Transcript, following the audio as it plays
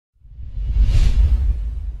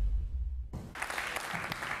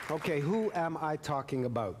Okay, who am I talking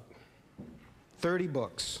about? 30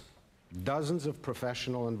 books, dozens of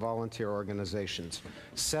professional and volunteer organizations,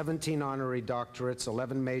 17 honorary doctorates,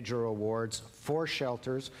 11 major awards, 4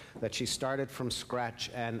 shelters that she started from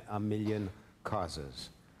scratch, and a million causes.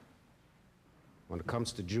 When it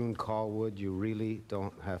comes to June Callwood, you really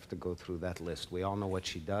don't have to go through that list. We all know what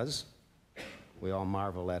she does. We all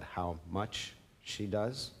marvel at how much she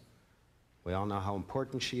does. We all know how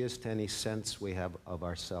important she is to any sense we have of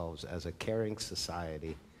ourselves as a caring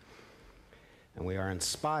society. And we are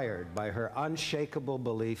inspired by her unshakable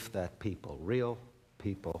belief that people, real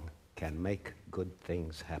people, can make good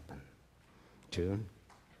things happen. June?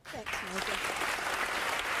 Thanks, Morgan.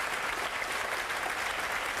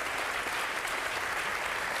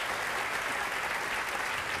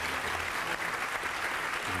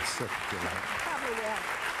 Sit, if you like. Probably will.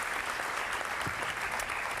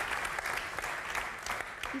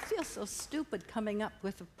 You feel so stupid coming up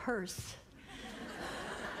with a purse.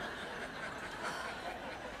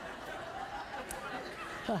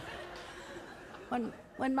 When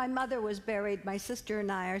my mother was buried, my sister and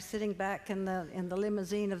I are sitting back in the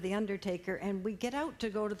limousine of the undertaker, and we get out to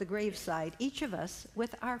go to the graveside, each of us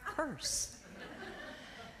with our purse.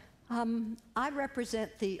 I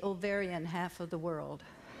represent the ovarian half of the world.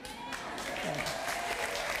 Okay.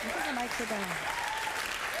 I think I might sit down.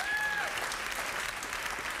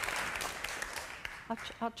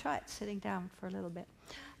 I'll try it sitting down for a little bit.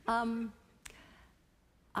 I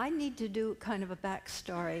need to do kind of a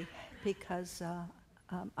backstory because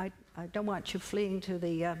I don't want you fleeing to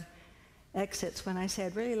the exits when I say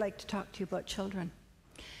I'd really like to talk to you about children.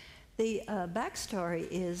 The backstory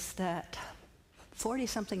is that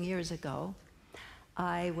 40-something years ago,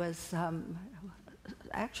 I was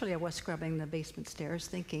actually I was scrubbing the basement stairs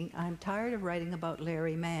thinking, I'm tired of writing about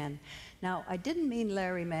Larry Mann. Now, I didn't mean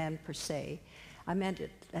Larry Mann per se. I meant it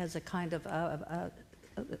as a kind of a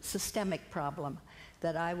systemic problem,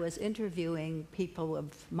 that I was interviewing people of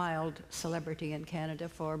mild celebrity in Canada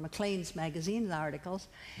for Maclean's magazine articles,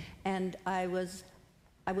 and I was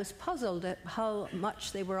puzzled at how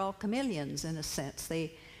much they were all chameleons in a sense.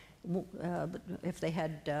 They, if they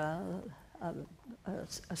had a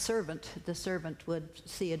servant, the servant would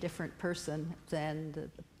see a different person than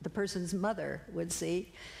the person's mother would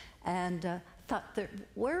see, and thought,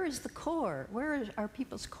 where is the core? Where are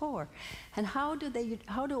people's core? And how do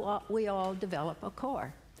we all develop a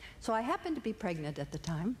core? So I happened to be pregnant at the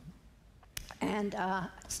time, and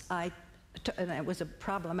and it was a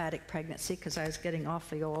problematic pregnancy because I was getting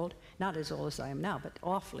awfully old, not as old as I am now, but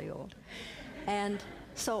awfully old. And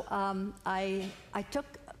so I took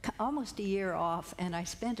almost a year off, and I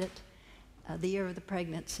spent it, the year of the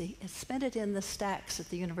pregnancy, I spent it in the stacks at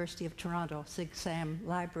the University of Toronto, Sig Sam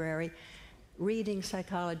Library, reading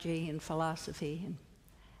psychology and philosophy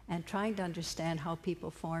and trying to understand how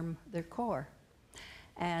people form their core.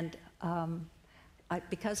 And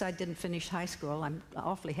because I didn't finish high school, I'm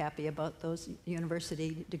awfully happy about those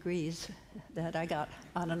university degrees that I got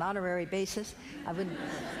on an honorary basis. I wouldn't.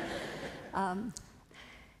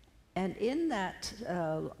 And in that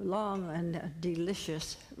long and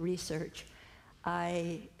delicious research,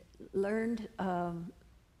 I learned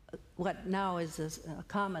what now is a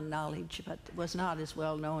common knowledge, but was not as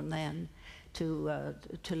well known then to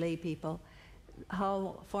lay people,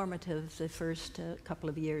 how formative the first couple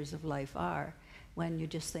of years of life are, when you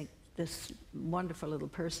just think this wonderful little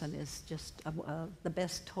person is just the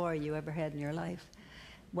best toy you ever had in your life.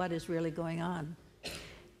 What is really going on?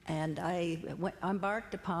 And I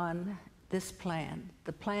embarked upon this plan.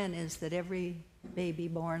 The plan is that every baby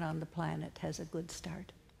born on the planet has a good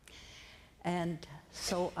start. And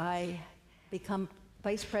so I become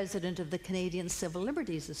vice president of the Canadian Civil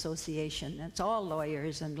Liberties Association. It's all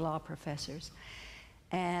lawyers and law professors.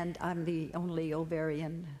 And I'm the only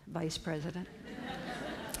ovarian vice president.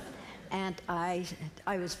 And I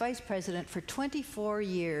was vice president for 24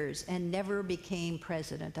 years and never became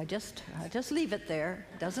president. I just leave it there.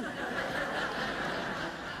 Doesn't.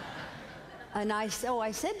 And so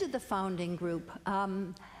I said to the founding group,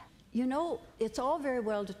 you know, it's all very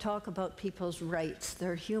well to talk about people's rights,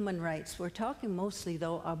 their human rights. We're talking mostly,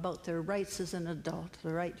 though, about their rights as an adult,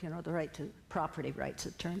 the right, you know, the right to property rights.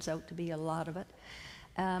 It turns out to be a lot of it.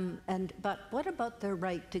 But what about their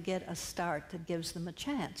right to get a start that gives them a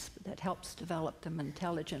chance, that helps develop them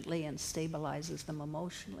intelligently and stabilizes them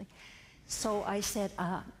emotionally? So I said,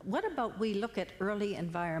 what about we look at early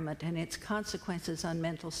environment and its consequences on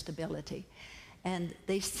mental stability? And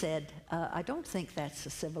they said, I don't think that's a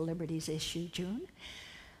civil liberties issue, June.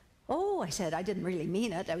 Oh, I said, I didn't really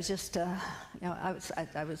mean it. I was just, you know,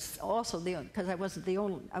 I was also because I was the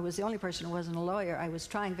only person who wasn't a lawyer. I was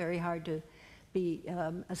trying very hard to be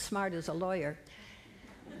as smart as a lawyer.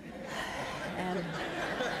 and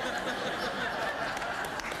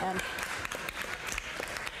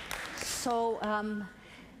so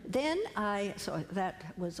so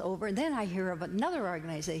that was over. And then I hear of another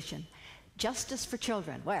organization, Justice for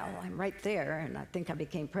Children. Well, I'm right there, and I think I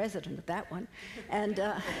became president of that one. And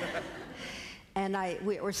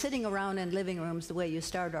we were sitting around in living rooms the way you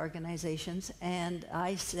start organizations, and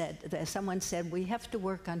someone said, we have to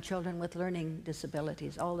work on children with learning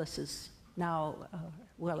disabilities. All this is now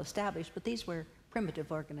well established, but these were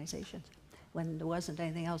primitive organizations when there wasn't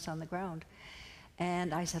anything else on the ground.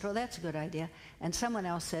 And I said, oh, that's a good idea. And someone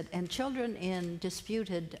else said, and children in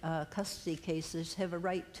disputed custody cases have a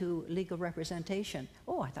right to legal representation.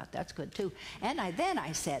 Oh, I thought that's good too. And then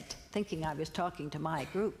I said, thinking I was talking to my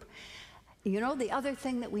group, you know, the other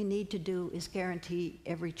thing that we need to do is guarantee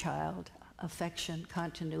every child affection,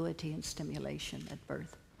 continuity, and stimulation at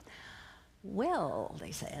birth. Well,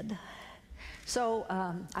 they said. So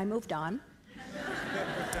I moved on.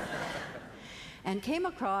 And came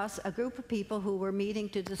across a group of people who were meeting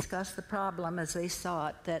to discuss the problem as they saw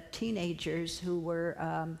it, that teenagers who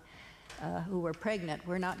were pregnant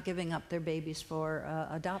were not giving up their babies for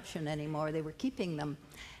adoption anymore. They were keeping them,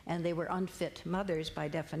 and they were unfit mothers by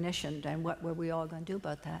definition, and what were we all going to do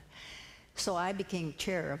about that? So I became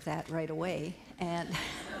chair of that right away, and,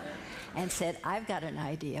 and said, I've got an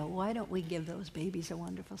idea. Why don't we give those babies a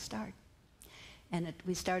wonderful start? And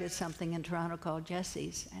we started something in Toronto called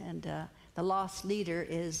Jessie's, and the Lost Leader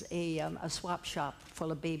is a swap shop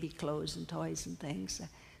full of baby clothes and toys and things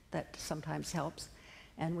that sometimes helps.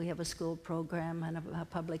 And we have a school program and a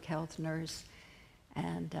public health nurse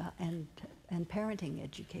and parenting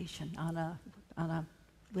education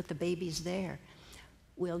with the babies there.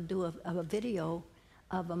 We'll do a video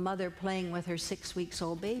of a mother playing with her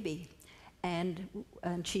 6-week-old baby, and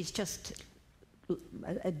she's just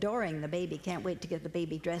adoring the baby, can't wait to get the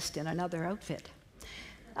baby dressed in another outfit.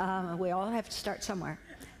 We all have to start somewhere.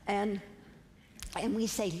 And we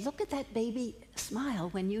say, look at that baby smile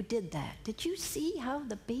when you did that. Did you see how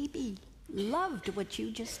the baby loved what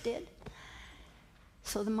you just did?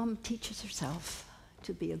 So the mom teaches herself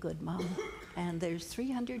to be a good mom. And there's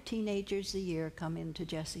 300 teenagers a year come into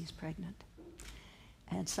Jessie's pregnant.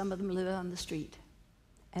 And some of them live on the street.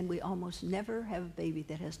 And we almost never have a baby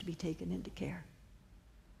that has to be taken into care.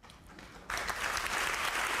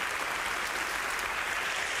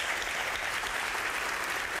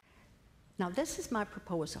 Now, this is my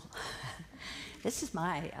proposal. This is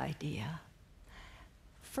my idea.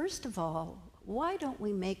 First of all, why don't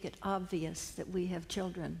we make it obvious that we have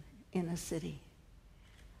children in a city?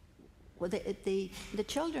 Well, the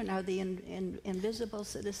children are the invisible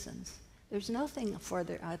citizens. There's nothing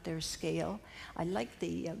further at their scale. I like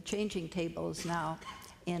the changing tables now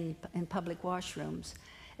in public washrooms,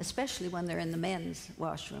 especially when they're in the men's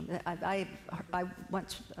washroom. I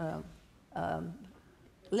once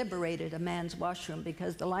liberated a man's washroom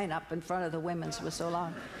because the lineup in front of the women's was so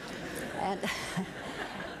long.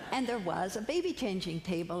 And there was a baby changing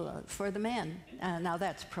table for the men. Now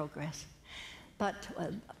that's progress. But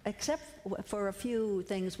except for a few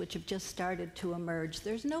things which have just started to emerge,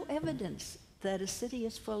 there's no evidence that a city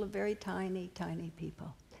is full of very tiny, tiny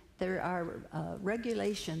people. There are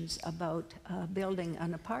regulations about building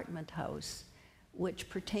an apartment house which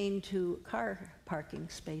pertain to car parking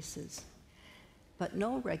spaces, but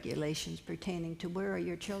no regulations pertaining to where are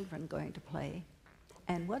your children going to play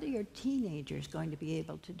and what are your teenagers going to be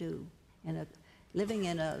able to do living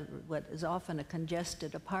in what is often a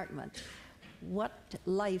congested apartment. What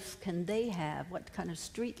life can they have? What kind of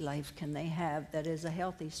street life can they have that is a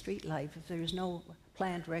healthy street life if there's no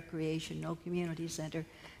planned recreation, no community center,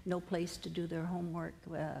 no place to do their homework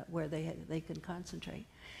where they can concentrate?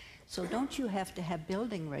 So don't you have to have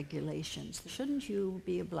building regulations? Shouldn't you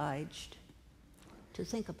be obliged to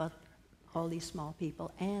think about all these small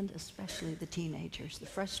people and especially the teenagers? The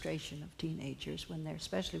frustration of teenagers,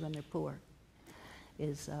 especially when they're poor,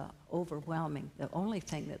 is overwhelming. The only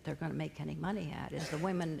thing that they're going to make any money at is the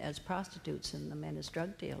women as prostitutes and the men as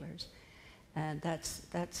drug dealers. And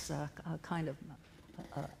that's a kind of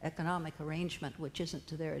economic arrangement which isn't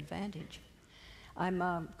to their advantage.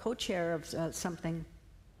 I'm co-chair of something.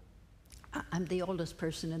 I'm the oldest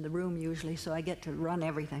person in the room usually, so I get to run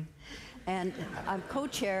everything. And I'm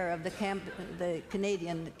co-chair of the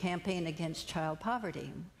Canadian Campaign Against Child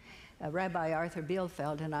Poverty. Rabbi Arthur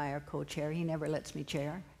Bielfeld and I are co-chair. He never lets me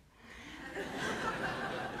chair.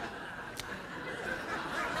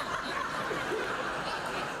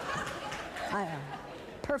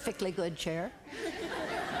 Perfectly good chair.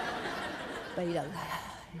 But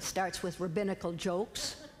he starts with rabbinical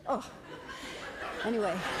jokes. Oh,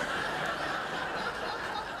 anyway.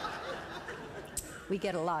 We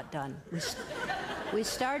get a lot done. We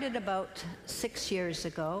started about 6 years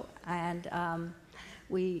ago, and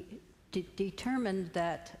we determined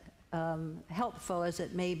that, helpful as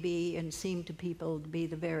it may be and seem to people to be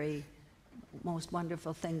the very most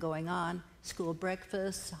wonderful thing going on, school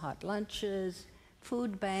breakfasts, hot lunches,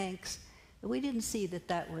 food banks, we didn't see that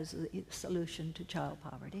that was the solution to child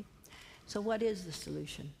poverty. So what is the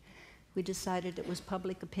solution? We decided it was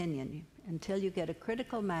public opinion. Until you get a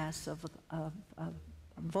critical mass of a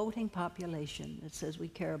voting population that says we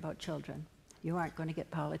care about children, you aren't going to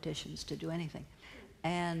get politicians to do anything.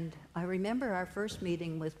 And I remember our first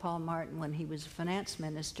meeting with Paul Martin when he was finance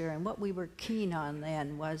minister, and what we were keen on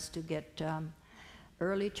then was to get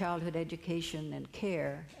early childhood education and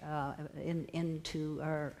care into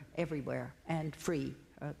our everywhere, and free,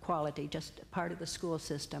 quality, just part of the school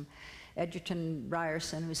system. Edgerton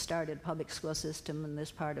Ryerson, who started public school system in this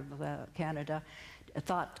part of Canada,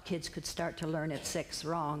 thought kids could start to learn at 6.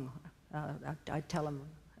 Wrong. I'd tell him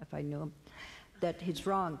if I knew him that he's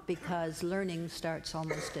wrong, because learning starts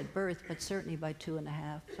almost at birth, but certainly by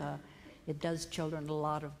 2.5, it does children a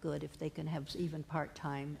lot of good if they can have even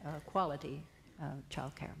part-time quality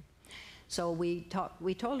childcare. So we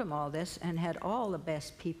told him all this and had all the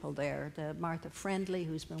best people there. The Martha Friendly,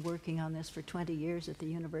 who's been working on this for 20 years at the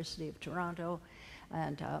University of Toronto,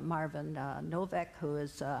 and Marvin Novak, who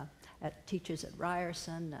is teaches at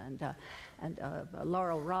Ryerson, and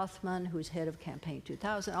Laurel Rothman, who's head of Campaign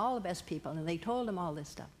 2000, all the best people, and they told him all this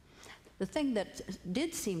stuff. The thing that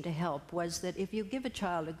did seem to help was that if you give a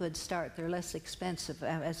child a good start, they're less expensive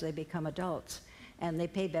as they become adults, and they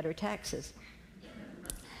pay better taxes.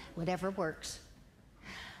 Whatever works.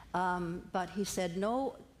 But he said,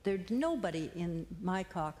 no, there's nobody in my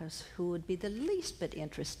caucus who would be the least bit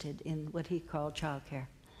interested in what he called childcare.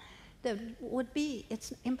 There would be,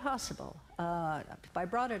 it's impossible. If I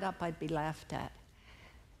brought it up, I'd be laughed at.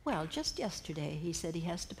 Well, just yesterday, he said he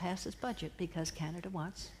has to pass his budget because Canada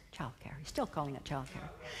wants childcare. He's still calling it childcare.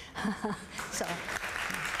 So,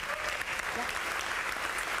 yeah.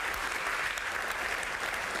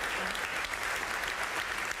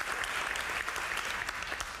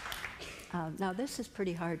 Now, this is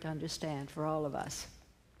pretty hard to understand for all of us,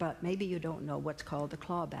 but maybe you don't know what's called the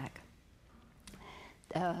clawback.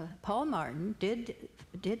 Paul Martin did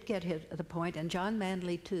get the point, and John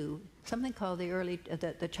Manley too, something called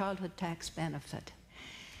the childhood tax benefit.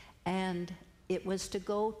 And it was to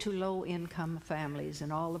go to low-income families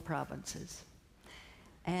in all the provinces.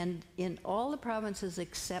 And in all the provinces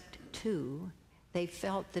except 2, they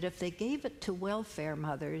felt that if they gave it to welfare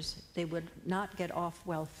mothers, they would not get off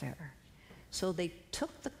welfare. So they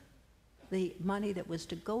took the money that was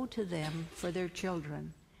to go to them for their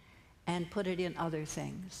children and put it in other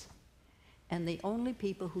things. And the only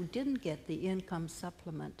people who didn't get the income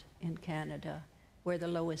supplement in Canada were the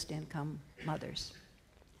lowest income mothers.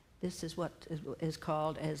 This is what is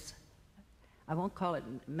called as, I won't call it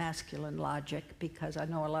masculine logic, because I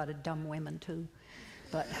know a lot of dumb women too,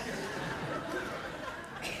 but,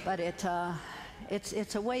 but it's a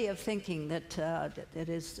way of thinking that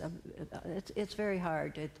it's very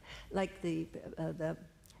hard. Like the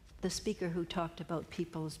speaker who talked about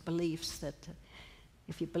people's beliefs, that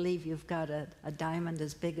if you believe you've got a diamond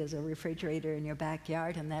as big as a refrigerator in your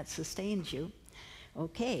backyard and that sustains you,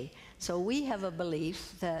 okay. So we have a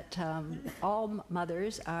belief that all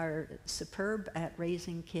mothers are superb at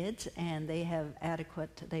raising kids, and they have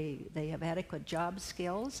adequate job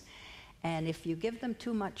skills, and if you give them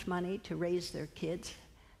too much money to raise their kids,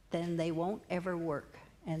 then they won't ever work,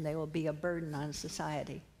 and they will be a burden on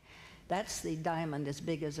society. That's the diamond as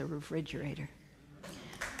big as a refrigerator.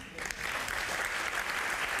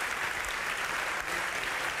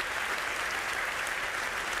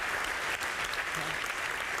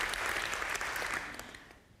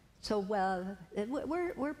 So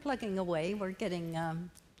we're plugging away. We're getting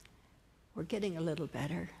a little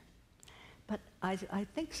better, but I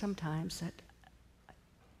think sometimes that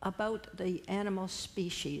about the animal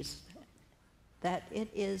species, that it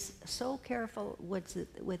is so careful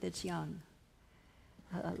with its young,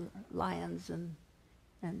 lions and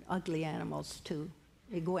ugly animals too,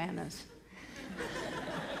 iguanas.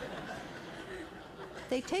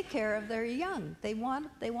 They take care of their young. They want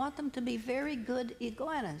them to be very good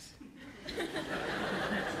iguanas.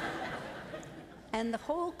 And the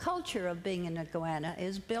whole culture of being an iguana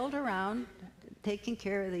is built around taking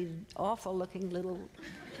care of these awful-looking little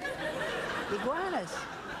iguanas.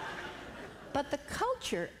 But the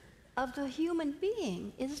culture of the human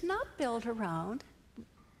being is not built around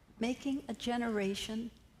making a generation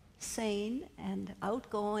sane and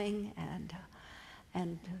outgoing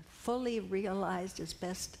and fully realized as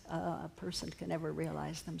best a person can ever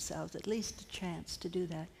realize themselves, at least a chance to do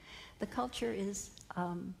that. The culture is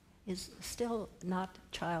still not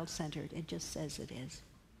child-centered. It just says it is.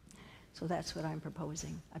 So that's what I'm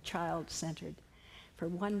proposing, a child-centered for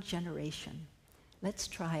one generation. Let's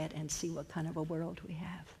try it and see what kind of a world we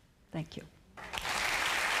have. Thank you. Oh,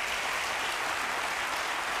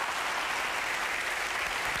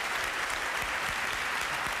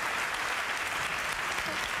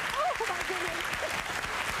 my goodness.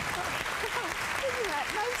 Isn't that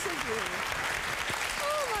nice of you?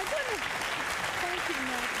 Oh, my goodness. Thank you,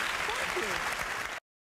 Maggie. Thank you.